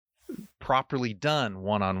properly done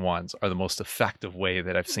one-on-ones are the most effective way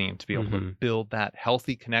that I've seen to be able to build that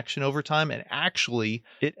healthy connection over time. And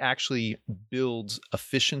it actually builds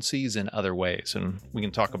efficiencies in other ways. And we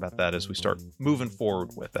can talk about that as we start moving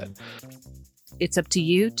forward with it. It's up to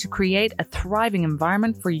you to create a thriving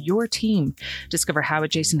environment for your team. Discover how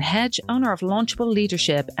with Jason Hedge, owner of Launchable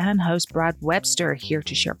Leadership, and host Brad Webster, here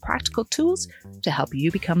to share practical tools to help you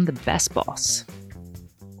become the best boss.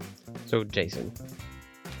 So, Jason,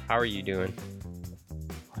 how are you doing?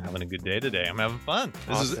 I'm having a good day today. I'm having fun.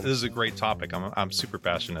 This is a great topic. I'm super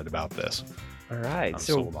passionate about this. All right. I'm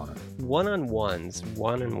so sold on it. One-on-ones.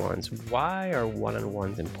 Why are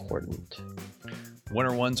one-on-ones important?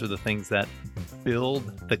 One-on-ones are the things that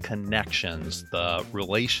build the connections, the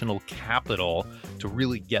relational capital to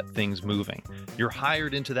really get things moving. You're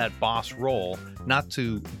hired into that boss role not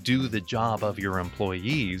to do the job of your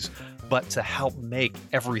employees, but to help make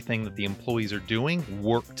everything that the employees are doing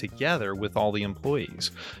work together with all the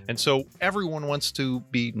employees. And so everyone wants to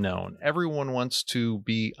be known. Everyone wants to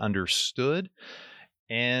be understood.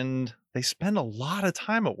 And they spend a lot of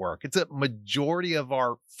time at work. It's a majority of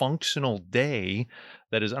our functional day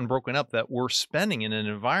that is unbroken up that we're spending in an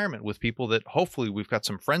environment with people that hopefully we've got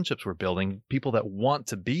some friendships we're building, people that want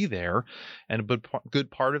to be there. And a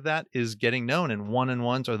good part of that is getting known. And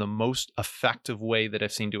one-on-ones are the most effective way that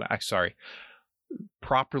I've seen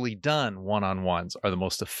properly done one-on-ones are the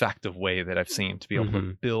most effective way that I've seen to be able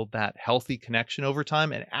to build that healthy connection over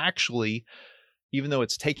time. And actually, even though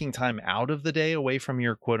it's taking time out of the day away from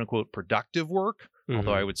your quote unquote productive work,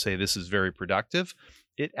 although I would say this is very productive,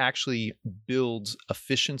 it actually builds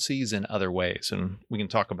efficiencies in other ways. And we can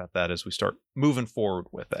talk about that as we start moving forward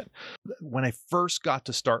with it. When I first got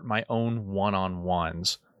to start my own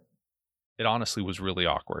one-on-ones, it honestly was really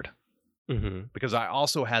awkward because I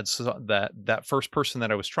also had that first person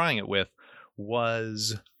that I was trying it with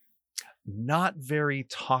was not very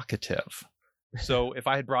talkative. So if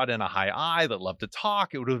I had brought in a high I that loved to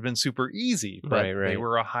talk, it would have been super easy. But they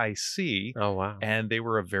were a high C. Oh, wow. And they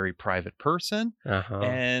were a very private person.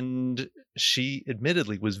 And she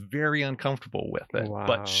admittedly was very uncomfortable with it. Wow.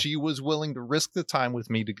 But she was willing to risk the time with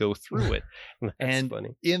me to go through it. That's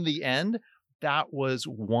funny. In the end, that was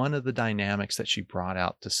one of the dynamics that she brought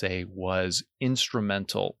out to say was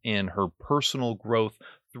instrumental in her personal growth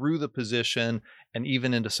through the position and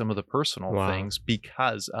even into some of the personal things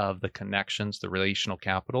because of the connections, the relational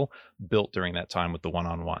capital built during that time with the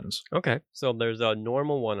one-on-ones. Okay. So there's a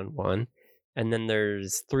normal one-on-one and then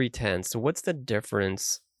there's 310s. So what's the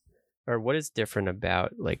difference or what is different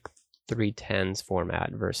about like 310s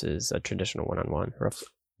format versus a traditional one-on-one?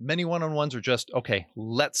 Many one-on-ones are just, okay,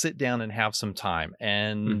 let's sit down and have some time.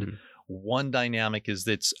 And one dynamic is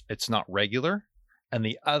that it's not regular. And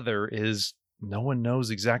the other is no one knows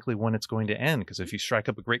exactly when it's going to end. Because if you strike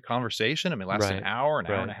up a great conversation, it may last an hour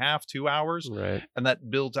and a half, 2 hours, and that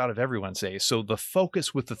builds out of everyone's day. So the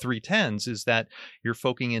focus with the 310s is that you're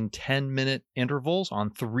focusing in 10-minute intervals on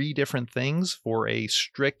 3 different things for a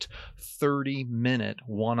strict 30-minute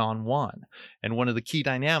one-on-one. And one of the key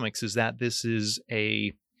dynamics is that this is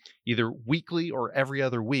either weekly or every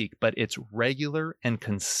other week, but it's regular and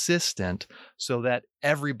consistent so that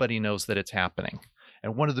everybody knows that it's happening.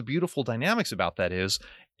 And one of the beautiful dynamics about that is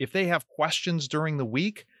if they have questions during the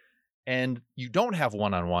week and you don't have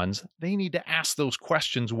one-on-ones, they need to ask those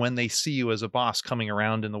questions when they see you as a boss coming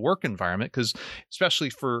around in the work environment, because especially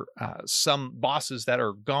for some bosses that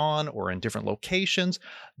are gone or in different locations,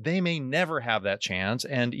 they may never have that chance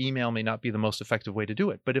and email may not be the most effective way to do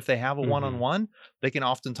it. But if they have a one-on-one, they can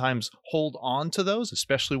oftentimes hold on to those,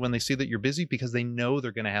 especially when they see that you're busy, because they know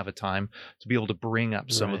they're going to have a time to be able to bring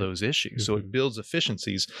up some of those issues. So it builds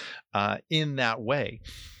efficiencies in that way.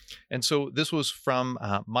 And so this was from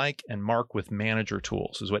Mike and Mark with Manager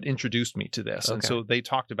Tools is what introduced me to this. And so they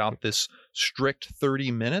talked about this strict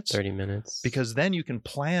 30 minutes. 30 minutes. Because then you can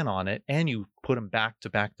plan on it and you put them back to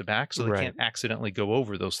back to back so they can't accidentally go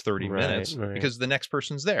over those 30 minutes because the next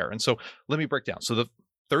person's there. And so let me break down. So the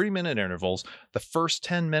 30-minute intervals, the first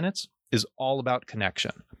 10 minutes is all about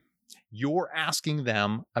connection. You're asking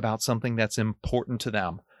them about something that's important to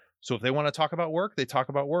them. So if they want to talk about work, they talk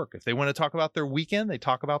about work. If they want to talk about their weekend, they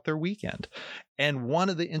talk about their weekend. And one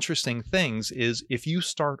of the interesting things is if you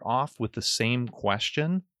start off with the same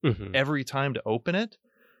question every time to open it,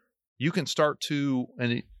 you can start to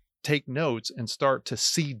take notes and start to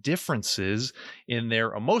see differences in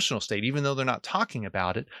their emotional state, even though they're not talking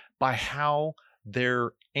about it, by how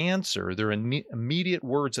their answer, their immediate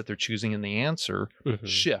words that they're choosing in the answer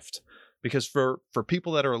shift. Because for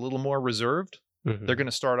people that are a little more reserved, they're going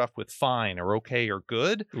to start off with fine or okay or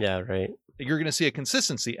good. Yeah, right. you're going to see a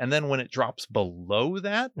consistency. And then when it drops below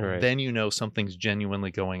that, Right. then you know something's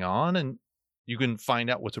genuinely going on, and you can find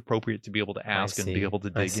out what's appropriate to be able to ask and be see. able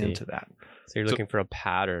to I dig see. into that. So you're So- looking for a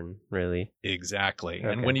pattern, really. Exactly.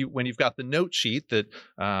 And Okay. when you've got the note sheet that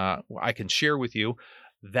I can share with you,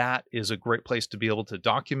 that is a great place to be able to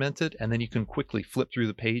document it. And then you can quickly flip through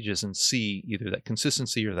the pages and see either that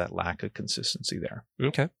consistency or that lack of consistency there.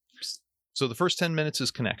 Okay. So the first 10 minutes is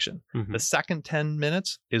connection. Mhm. The second 10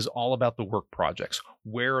 minutes is all about the work projects.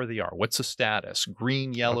 Where they are? What's the status?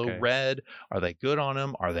 Green, yellow, Okay. red. Are they good on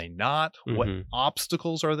them? Are they not? What Mhm.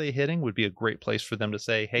 obstacles are they hitting? Would be a great place for them to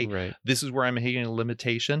say, hey, Right. this is where I'm hitting a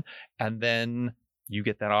limitation. And then you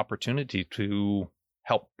get that opportunity to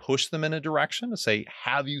help push them in a direction to say,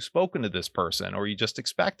 have you spoken to this person, or are you just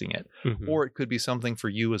expecting it? Mhm. Or it could be something for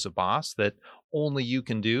you as a boss that only you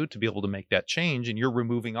can do to be able to make that change, and you're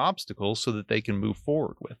removing obstacles so that they can move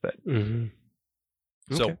forward with it. Mhm.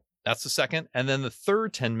 So Okay. that's the second. And then the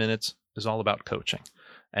third 10 minutes is all about coaching.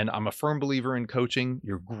 And I'm a firm believer in coaching.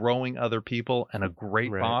 You're growing other people, and a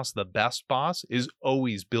great Right. boss, the best boss, is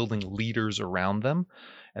always building leaders around them.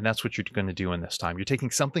 And that's what you're going to do in this time. You're taking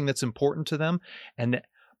something that's important to them and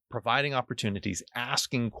providing opportunities,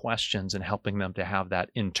 asking questions, and helping them to have that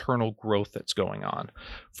internal growth that's going on.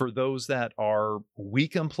 For those that are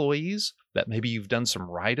weak employees that maybe you've done some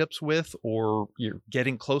write-ups with, or you're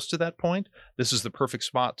getting close to that point, this is the perfect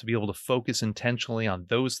spot to be able to focus intentionally on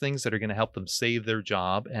those things that are going to help them save their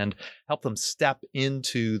job and help them step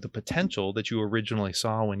into the potential that you originally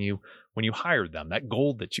saw when you hired them, that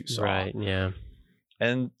gold that you saw. Right. Yeah.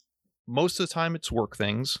 And most of the time it's work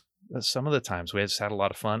things. Some of the times we just had a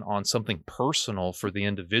lot of fun on something personal for the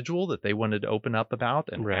individual that they wanted to open up about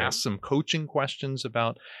and Right. ask some coaching questions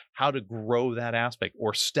about how to grow that aspect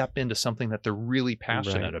or step into something that they're really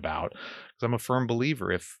passionate Right. about. Because I'm a firm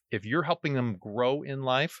believer, if you're helping them grow in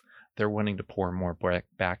life, they're wanting to pour more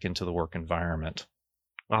back into the work environment.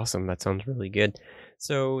 Awesome. That sounds really good.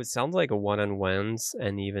 So it sounds like a one-on-ones,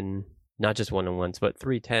 and even not just one-on-ones, but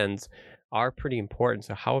 310s are pretty important.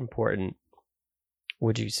 So how important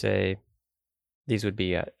would you say these would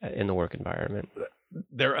be in the work environment?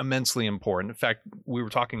 They're immensely important. In fact, we were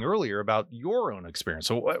talking earlier about your own experience.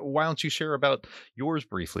 So why don't you share about yours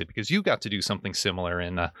briefly? Because you got to do something similar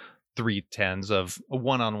in 310s of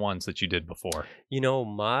one-on-ones that you did before. You know,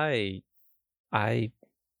 I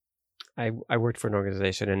worked for an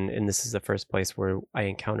organization, and this is the first place where I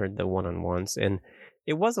encountered the one-on-ones, and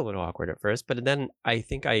it was a little awkward at first, but then I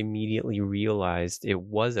think I immediately realized it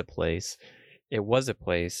was a place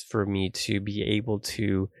for me to be able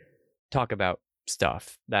to talk about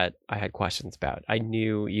stuff that I had questions about. I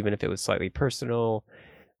knew, even if it was slightly personal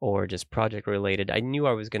or just project related, I knew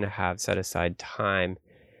I was going to have set aside time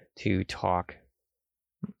to talk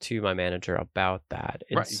to my manager about that.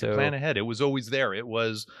 And Right. You can plan ahead. It was always there. It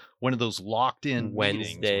was one of those locked in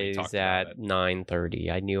Wednesdays at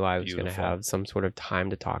 9:30. I knew I was going to Beautiful. have some sort of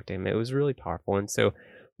time to talk to him. It was really powerful. And so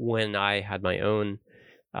when I had my own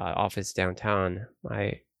office downtown,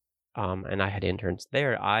 and I had interns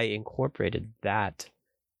there, I incorporated that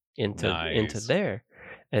into Nice. there.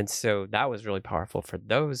 And so that was really powerful for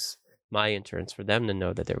my interns, for them to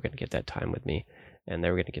know that they were going to get that time with me, and they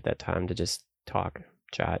were going to get that time to just talk,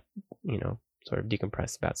 chat, sort of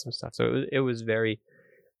decompress about some stuff. So it was very,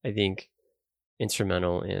 I think,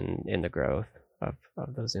 instrumental in the growth of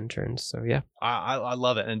those interns. So yeah. I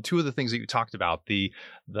love it. And two of the things that you talked about, the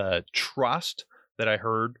trust that I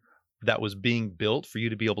heard that was being built for you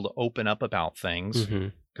to be able to open up about things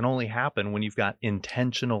Mhm. can only happen when you've got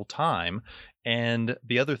intentional time. And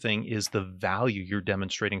the other thing is the value you're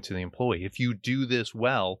demonstrating to the employee. If you do this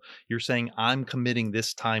well, you're saying, I'm committing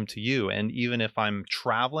this time to you. And even if I'm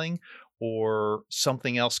traveling or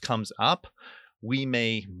something else comes up, we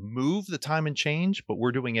may move the time and change, but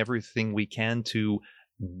we're doing everything we can to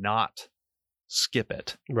not skip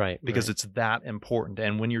it, Right. because it's that important.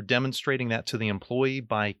 And when you're demonstrating that to the employee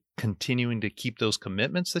by continuing to keep those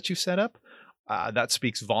commitments that you set up, that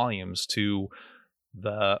speaks volumes to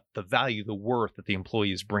the value, the worth that the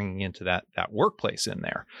employee is bringing into that workplace in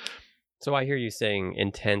there. So I hear you saying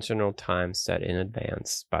intentional time set in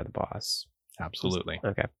advance by the boss. Absolutely.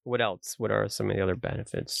 Okay. What else? What are some of the other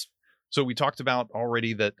benefits? So we talked about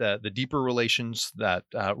already that the deeper relations, that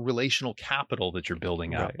relational capital that you're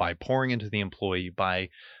building up Right. by pouring into the employee, by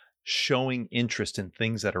showing interest in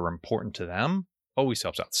things that are important to them, always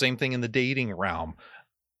helps out. Same thing in the dating realm.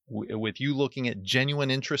 With you looking at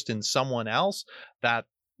genuine interest in someone else, that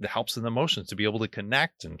helps in the emotions to be able to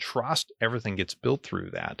connect and trust. Everything gets built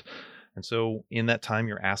through that. And so in that time,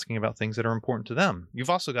 you're asking about things that are important to them. You've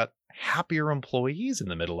also got happier employees in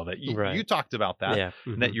the middle of it. You Right. talked about that. Yeah.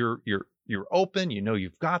 And that Mhm. you're you're open, you know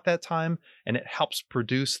you've got that time, and it helps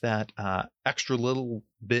produce that extra little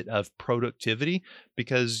bit of productivity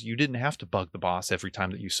because you didn't have to bug the boss every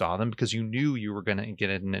time that you saw them because you knew you were going to get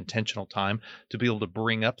an intentional time to be able to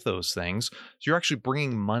bring up those things. So you're actually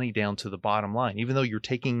bringing money down to the bottom line, even though you're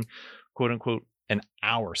taking, quote unquote, an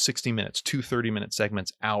hour, 60 minutes, 2 30-minute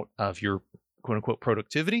segments out of your quote unquote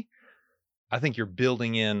productivity. I think you're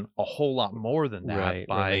building in a whole lot more than that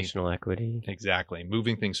by relational equity. Exactly.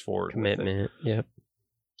 Moving things forward. Commitment. Yep.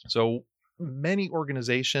 So many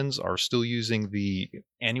organizations are still using the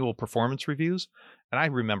annual performance reviews. And I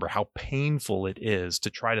remember how painful it is to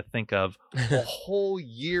try to think of a whole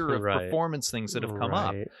year of performance things that have come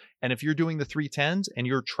up. And if you're doing the 310s and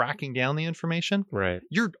you're tracking down the information,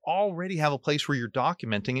 you already have a place where you're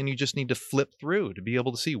documenting, and you just need to flip through to be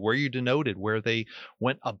able to see where you denoted, where they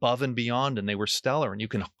went above and beyond and they were stellar, and you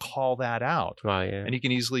can call that out. And you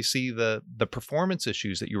can easily see the performance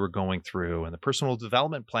issues that you were going through and the personal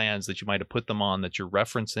development plans that you might have put them on that you're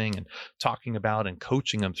referencing and talking about and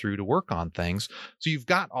coaching them through to work on things. So you've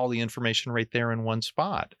got all the information right there in one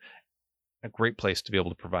spot. A great place to be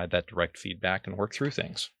able to provide that direct feedback and work through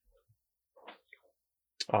things.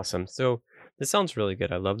 Awesome. So this sounds really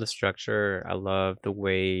good. I love the structure. I love the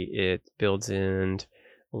way it builds in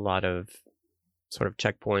a lot of sort of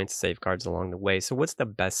checkpoints, safeguards along the way. So what's the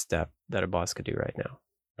best step that a boss could do right now?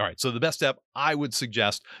 All right. So the best step, I would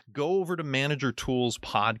suggest, go over to Manager Tools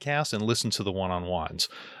podcast and listen to the one-on-ones.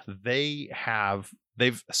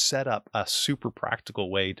 They've set up a super practical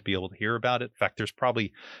way to be able to hear about it. In fact, there's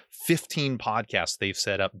probably 15 podcasts they've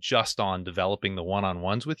set up just on developing the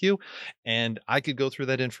one-on-ones with you. And I could go through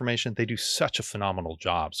that information. They do such a phenomenal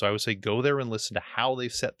job. So I would say go there and listen to how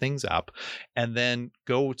they've set things up, and then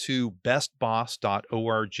go to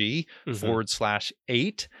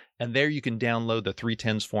bestboss.org/8. And there you can download the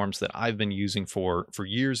 310s forms that I've been using for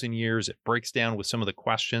years and years. It breaks down with some of the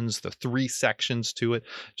questions, the 3 sections to it.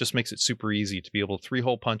 Just makes it super easy to be able to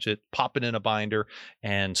 3-hole punch it, pop it in a binder,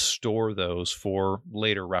 and store those for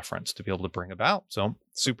later reference to be able to bring about. So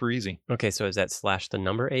super easy. Okay, so is that / the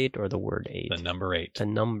number 8 or the word 8? The number 8. The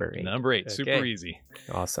number 8. Number 8. Okay. Super easy.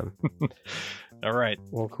 Awesome. All right.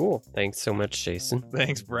 Well, cool. Thanks so much, Jason.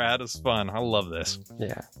 Thanks, Brad. It's fun. I love this.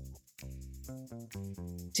 Yeah.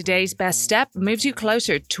 Today's best step moves you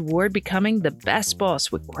closer toward becoming the best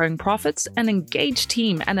boss with growing profits, an engaged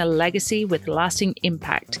team, and a legacy with lasting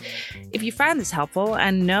impact. If you found this helpful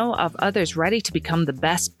and know of others ready to become the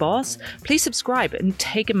best boss, please subscribe and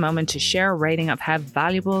take a moment to share a rating of how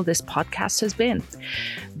valuable this podcast has been.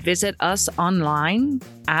 Visit us online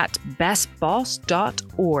at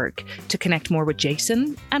bestboss.org to connect more with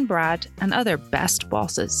Jason and Brad and other best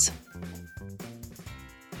bosses.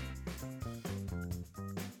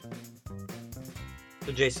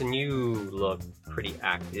 So Jason, you look pretty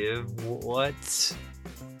active. What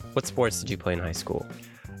sports did you play in high school?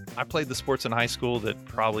 I played the sports in high school that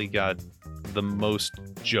probably got the most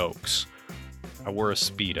jokes. I wore a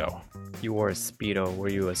Speedo. You wore a Speedo. Were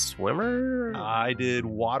you a swimmer? I did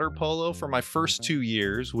water polo for my first 2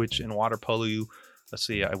 years, which in water polo,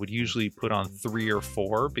 I would usually put on 3 or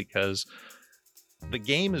 4 because the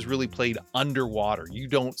game is really played underwater. You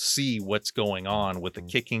don't see what's going on with the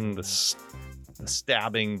kicking, the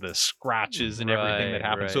stabbing, the scratches, and everything that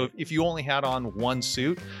happens. So if you only had on one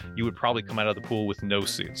suit, you would probably come out of the pool with no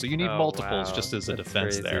suit. So you need multiples just as a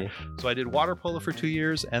defense there. So I did water polo for 2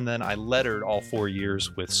 years, and then I lettered all 4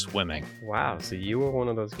 years with swimming. Wow. So you were one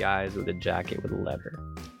of those guys with a jacket with a letter.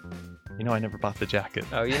 You know, I never bought the jacket.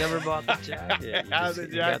 Oh, you never bought the jacket? You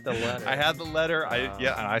got the letter. I had the letter. And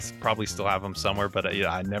I probably still have them somewhere, but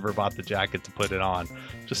I never bought the jacket to put it on.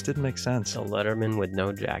 Just didn't make sense. A letterman with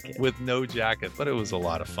no jacket. With no jacket, but it was a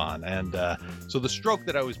lot of fun. And so the stroke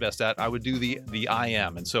that I was best at, I would do the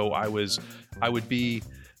IM, and so I would be.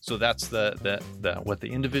 So that's the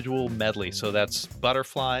individual medley. So that's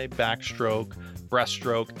butterfly, backstroke,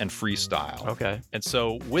 breaststroke, and freestyle. Okay. And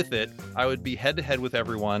so with it, I would be head to head with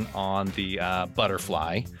everyone on the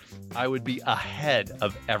butterfly. I would be ahead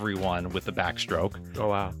of everyone with the backstroke. Oh,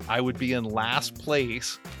 wow. I would be in last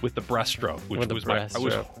place with the breaststroke, which was I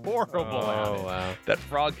was horrible at it. Wow. That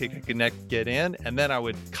frog kick I could get in, and then I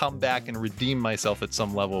would come back and redeem myself at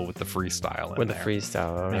some level with the freestyle. With the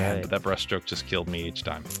freestyle, all Man, right. that breaststroke just killed me each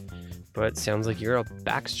time. But it sounds like you're a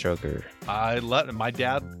backstroker. My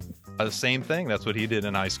dad, the same thing. That's what he did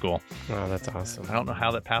in high school. Oh, that's awesome. I don't know how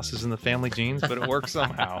that passes in the family genes, but it works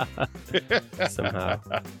somehow. Somehow.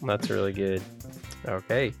 That's really good.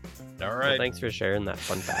 Okay. All right. Well, thanks for sharing that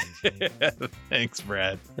fun fact. Thanks,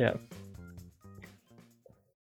 Brad. Yeah.